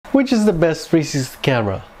Which is the best 360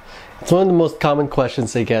 camera? It's one of the most common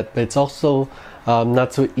questions I get, but it's also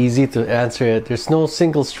not so easy to answer it. There's no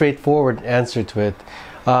single straightforward answer to it.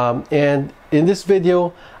 And in this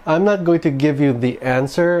video, I'm not going to give you the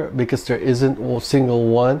answer because there isn't a single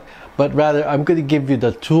one, but rather I'm going to give you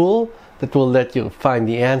the tool that will let you find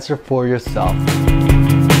the answer for yourself.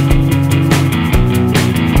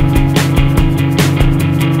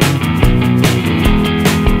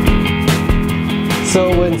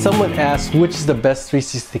 So when someone asks which is the best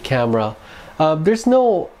 360 camera, there's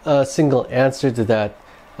no single answer to that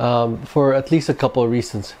for at least a couple of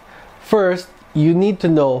reasons. First, you need to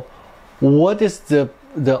know what is the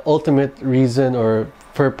ultimate reason or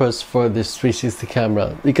purpose for this 360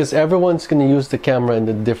 camera, because everyone's going to use the camera in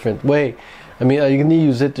a different way. I mean, are you going to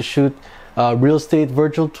use it to shoot real estate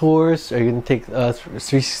virtual tours? Are you going to take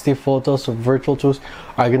 360 photos of virtual tours?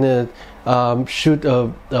 Are you going to shoot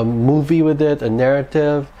a movie with it, a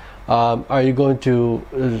narrative? Are you going to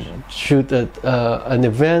shoot an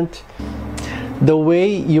event? The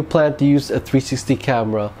way you plan to use a 360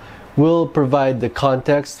 camera will provide the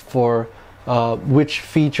context for which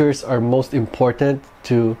features are most important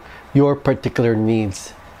to your particular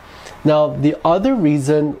needs. Now, the other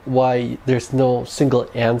reason why there's no single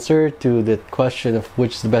answer to the question of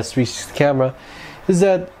which is the best 360 camera is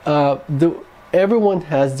that everyone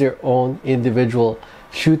has their own individual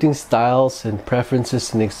shooting styles and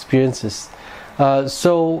preferences and experiences.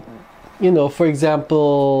 So, you know, for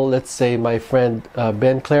example, let's say my friend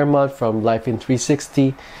Ben Claremont from Life in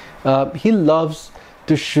 360, he loves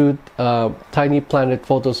to shoot tiny planet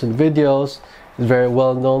photos and videos. He's very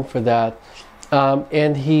well known for that.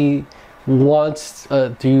 And he wants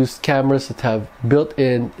to use cameras that have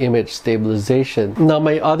built-in image stabilization. Now,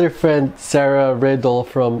 my other friend Sarah Riddle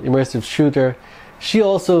from Immersive Shooter, she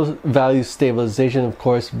also values stabilization, of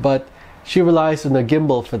course, but she relies on a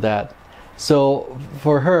gimbal for that. So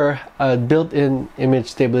for her, built-in image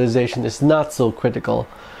stabilization is not so critical.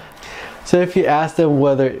 So if you ask them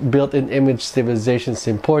whether built-in image stabilization is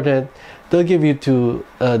important, they'll give you two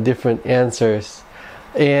different answers.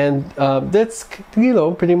 And that's, you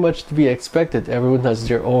know, pretty much to be expected. Everyone has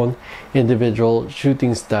their own individual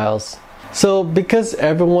shooting styles. So because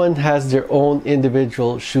everyone has their own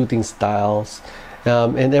individual shooting styles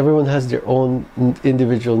and everyone has their own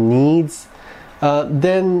individual needs,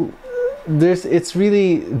 then it's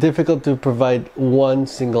really difficult to provide one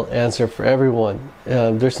single answer for everyone.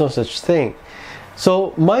 There's no such thing.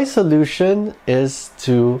 So my solution is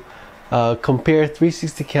to compare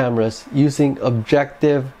 360 cameras using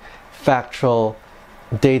objective, factual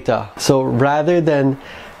data. So rather than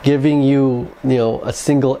giving you, a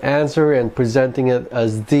single answer and presenting it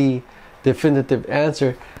as the definitive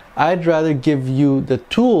answer, I'd rather give you the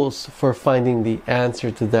tools for finding the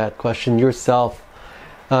answer to that question yourself.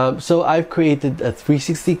 So I've created a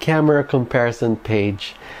 360 camera comparison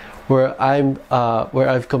page where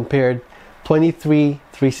I've compared 23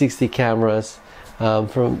 360 cameras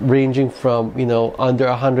ranging from under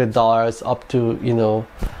 $100 up to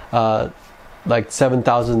like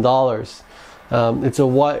 $7,000. It's a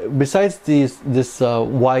wide, besides this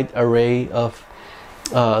wide array of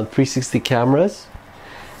 360 cameras,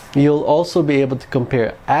 you'll also be able to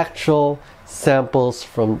compare actual samples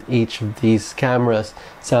from each of these cameras,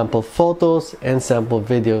 sample photos and sample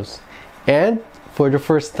videos. And for the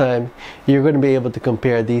first time, you're going to be able to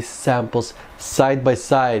compare these samples side by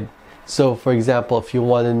side. So for example, if you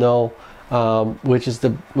want to know which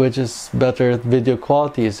is better video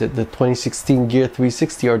quality, is it the 2016 Gear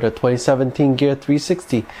 360 or the 2017 Gear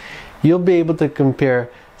 360, you'll be able to compare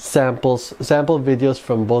sample videos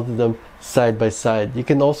from both of them side by side. You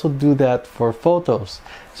can also do that for photos.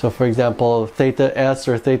 So for example, Theta S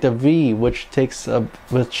or Theta V, which takes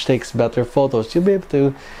better photos, you'll be able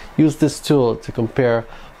to use this tool to compare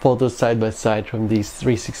photos side by side from these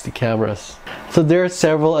 360 cameras. So there are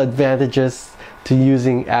several advantages to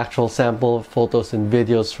using actual sample photos and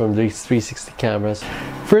videos from these 360 cameras.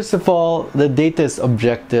 First of all, the data is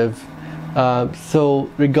objective. So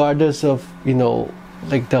regardless of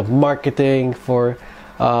like the marketing for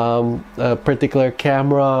a particular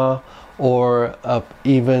camera, or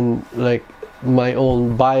even like my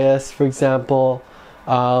own bias, for example,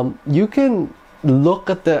 you can look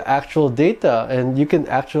at the actual data and you can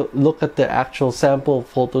look at the actual sample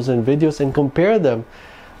photos and videos and compare them.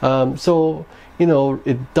 So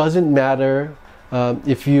it doesn't matter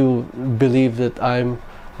if you believe that I'm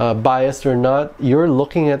biased or not. You're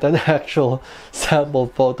looking at an actual sample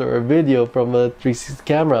photo or video from a 360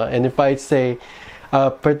 camera, and if I say a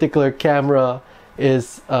particular camera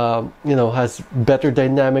is has better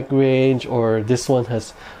dynamic range, or this one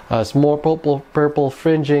has It's more purple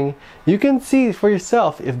fringing. You can see for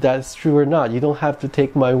yourself if that's true or not. You don't have to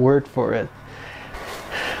take my word for it.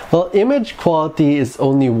 Well, image quality is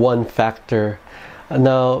only one factor.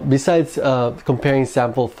 Now, besides comparing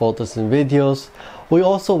sample photos and videos, we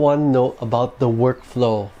also want to know about the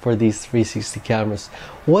workflow for these 360 cameras.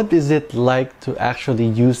 What is it like to actually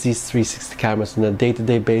use these 360 cameras on a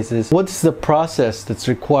day-to-day basis? What is the process that's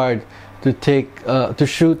required to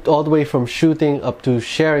shoot, all the way from shooting up to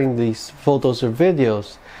sharing these photos or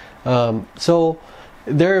videos? So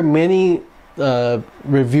there are many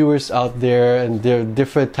reviewers out there, and there are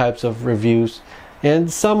different types of reviews,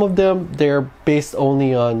 and some of them, they're based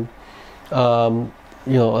only on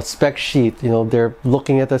a spec sheet. They're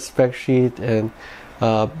looking at a spec sheet and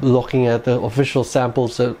looking at the official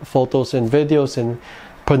samples of photos and videos and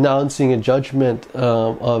pronouncing a judgment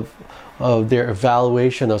of their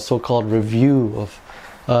evaluation, a so-called review of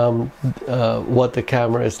what the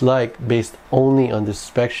camera is like based only on the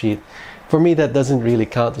spec sheet. For me, that doesn't really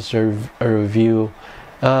count as a review.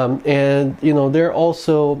 And there are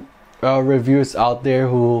also reviewers out there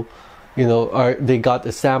who they got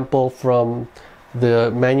a sample from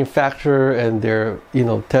the manufacturer, and they're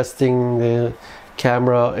testing the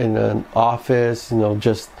camera in an office,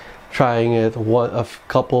 just trying it a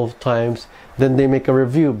couple of times, then they make a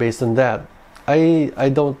review based on that.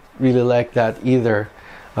 I don't really like that either.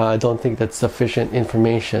 I don't think that's sufficient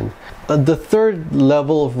information. The third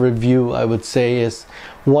level of review, I would say, is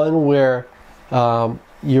one where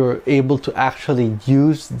you're able to actually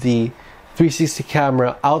use the 360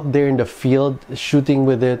 camera out there in the field, shooting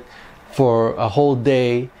with it for a whole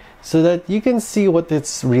day, so that you can see what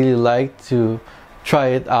it's really like to try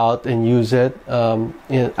it out and use it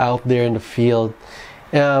out there in the field.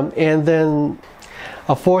 And then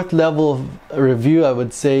a fourth level of review, I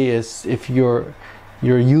would say, is if you're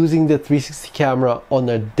using the 360 camera on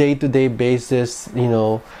a day-to-day basis,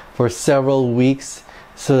 for several weeks,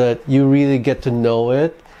 so that you really get to know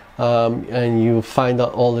it, and you find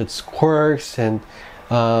out all its quirks, and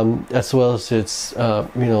as well as its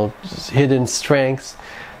hidden strengths.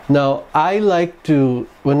 Now, I like to,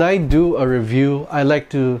 when I do a review, I like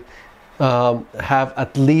to have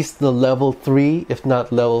at least the level 3, if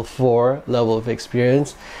not level 4 level of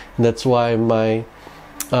experience. And that's why my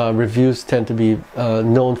reviews tend to be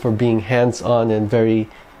known for being hands-on and very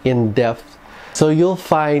in-depth. So you'll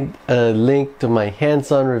find a link to my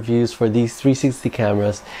hands-on reviews for these 360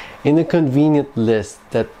 cameras in a convenient list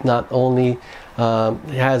that not only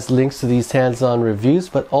has links to these hands-on reviews,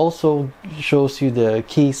 but also shows you the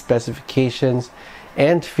key specifications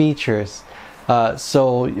and features.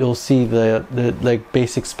 So you'll see the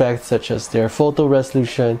basic specs, such as their photo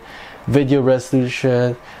resolution, video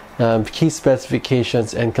resolution, key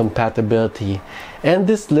specifications, and compatibility. And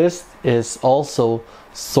this list is also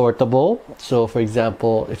sortable. So for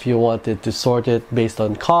example, if you wanted to sort it based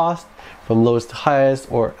on cost from lowest to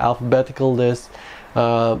highest, or alphabetical list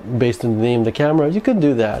based on the name of the camera, you can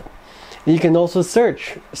do that. You can also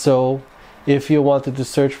search. So if you wanted to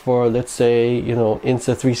search for, let's say,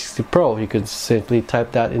 Insta360 Pro, you could simply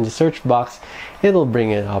type that in the search box, it'll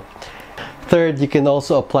bring it up. Third, you can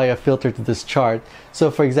also apply a filter to this chart.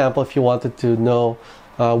 So for example, if you wanted to know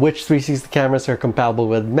which 360 cameras are compatible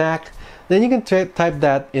with Mac, then you can type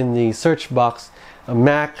that in the search box,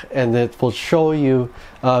 Mac, and it will show you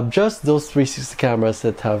just those 360 cameras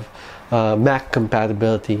that have Mac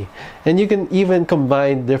compatibility. And you can even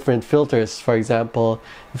combine different filters. For example,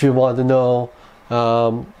 if you want to know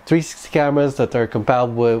 360 cameras that are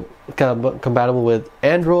compatible with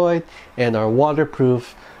Android and are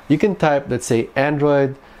waterproof, you can type, let's say,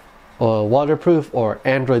 Android waterproof or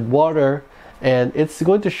Android water, and it's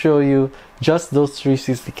going to show you just those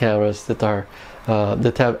 360 cameras that are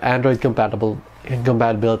that have Android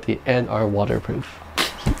compatibility and are waterproof.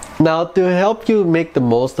 Now, to help you make the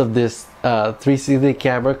most of this 360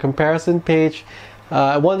 camera comparison page,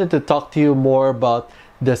 I wanted to talk to you more about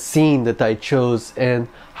the scene that I chose and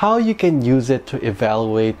how you can use it to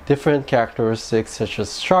evaluate different characteristics such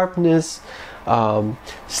as sharpness,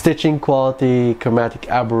 stitching quality, chromatic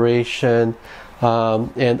aberration,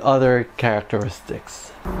 and other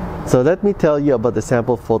characteristics. So let me tell you about the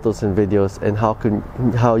sample photos and videos and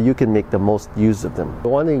how you can make the most use of them. I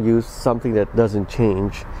want to use something that doesn't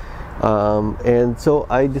change, and so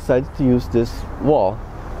I decided to use this wall.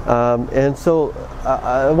 And so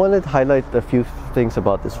I wanted to highlight a few things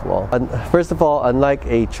about this wall. And first of all, unlike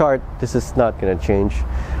a chart, this is not going to change,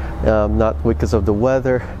 not because of the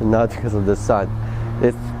weather, not because of the sun.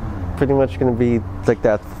 It's pretty much going to be like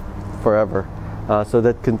that forever. So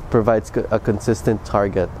that provides a consistent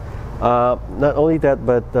target. Not only that,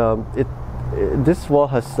 but this wall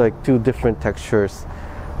has like two different textures.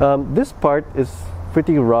 This part is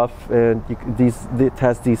pretty rough, and it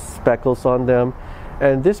has these speckles on them,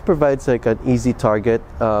 and this provides like an easy target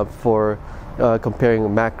for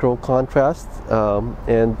comparing macro contrast. On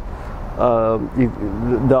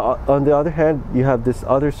the other hand, you have this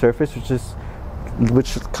other surface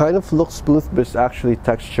which kind of looks smooth but is actually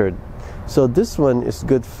textured. So this one is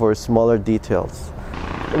good for smaller details.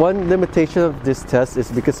 One limitation of this test is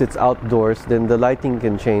because it's outdoors, then the lighting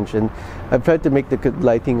can change, and I've tried to make the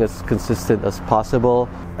lighting as consistent as possible.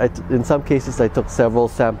 In some cases I took several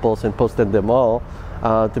samples and posted them all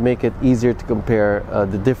to make it easier to compare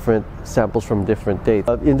the different samples from different dates.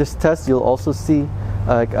 In this test you'll also see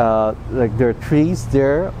like there are trees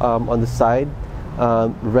there on the side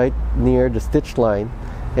right near the stitch line,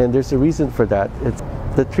 and there's a reason for that. It's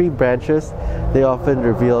the tree branches, they often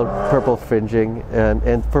reveal purple fringing,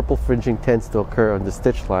 and purple fringing tends to occur on the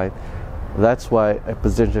stitch line. That's why I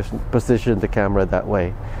positioned the camera that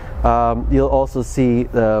way. You'll also see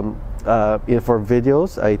for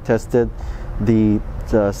videos I tested the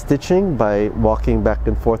stitching by walking back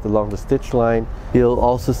and forth along the stitch line. You'll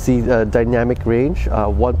also see dynamic range.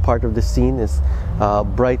 One part of the scene is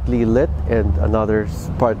brightly lit and another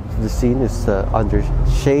part of the scene is under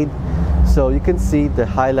shade. So you can see the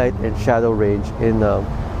highlight and shadow range in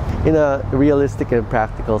a realistic and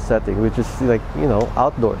practical setting, which is like, you know,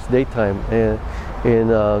 outdoors, daytime, in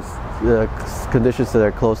conditions that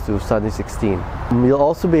are close to sunny 16. You'll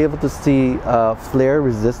also be able to see flare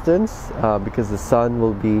resistance because the sun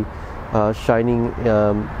will be shining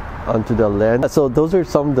onto the lens. So those are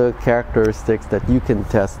some of the characteristics that you can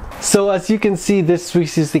test. So as you can see, this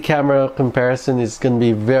 360 camera comparison is going to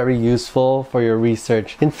be very useful for your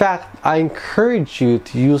research. In fact, I encourage you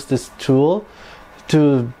to use this tool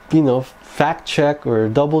to, you know, fact check or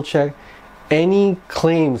double check any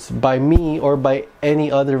claims by me or by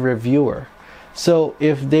any other reviewer. So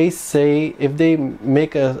if they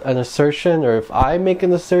make an assertion, or if I make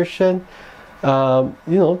an assertion, you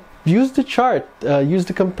know, use the chart, use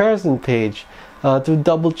the comparison page to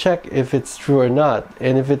double check if it's true or not.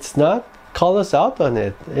 And if it's not, call us out on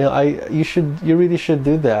it. You know, you really should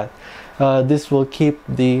do that. This will keep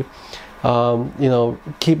the you know,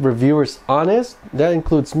 keep reviewers honest. That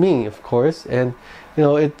includes me, of course, and you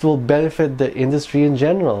know, it will benefit the industry in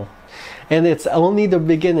general. And it's only the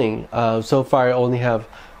beginning. So far I only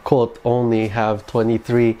have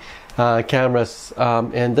 23 cameras,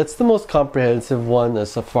 and that's the most comprehensive one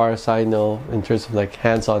as far as I know in terms of like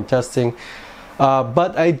hands-on testing.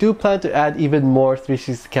 But I do plan to add even more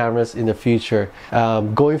 360 cameras in the future.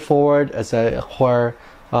 Going forward, as I acquire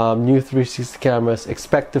new 360 cameras,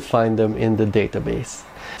 expect to find them in the database.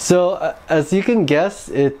 So as you can guess,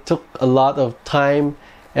 it took a lot of time,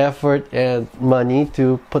 effort, and money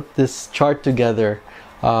to put this chart together.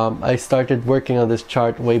 I started working on this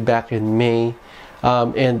chart way back in May,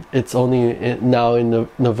 and it's only now in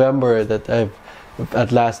November that I've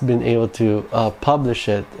at last been able to publish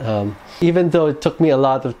it. Even though it took me a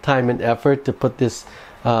lot of time and effort to put this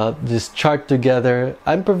chart together,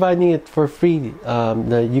 I'm providing it for free.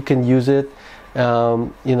 You can use it.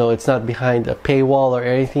 You know, it's not behind a paywall or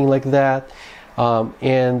anything like that,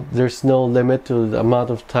 and there's no limit to the amount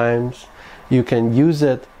of times you can use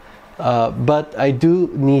it. But I do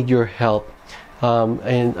need your help,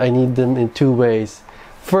 and I need them in two ways.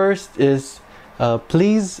 First is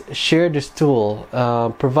please share this tool.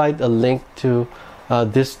 Provide a link to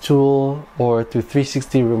this tool or to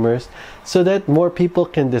 360 Rumors so that more people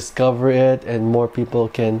can discover it and more people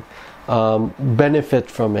can benefit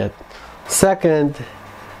from it. Second,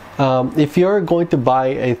 if you're going to buy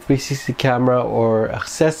a 360 camera or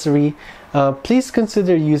accessory, please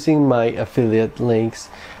consider using my affiliate links,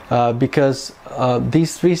 because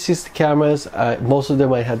these 360 cameras, most of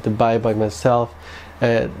them I had to buy by myself.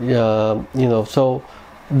 You know, so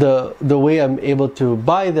the way I'm able to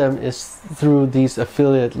buy them is through these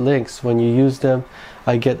affiliate links. When you use them,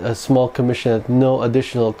 I get a small commission at no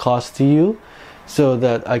additional cost to you, so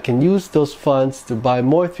that I can use those funds to buy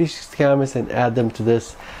more 360 cameras and add them to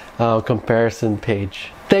this comparison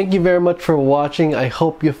page. Thank you very much for watching. I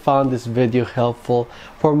hope you found this video helpful.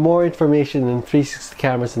 For more information on 360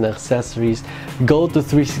 cameras and accessories, go to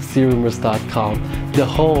 360rumors.com, the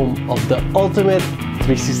home of the ultimate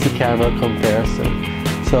 360 camera comparison.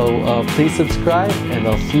 So please subscribe, and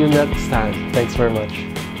I'll see you next time. Thanks very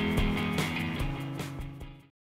much.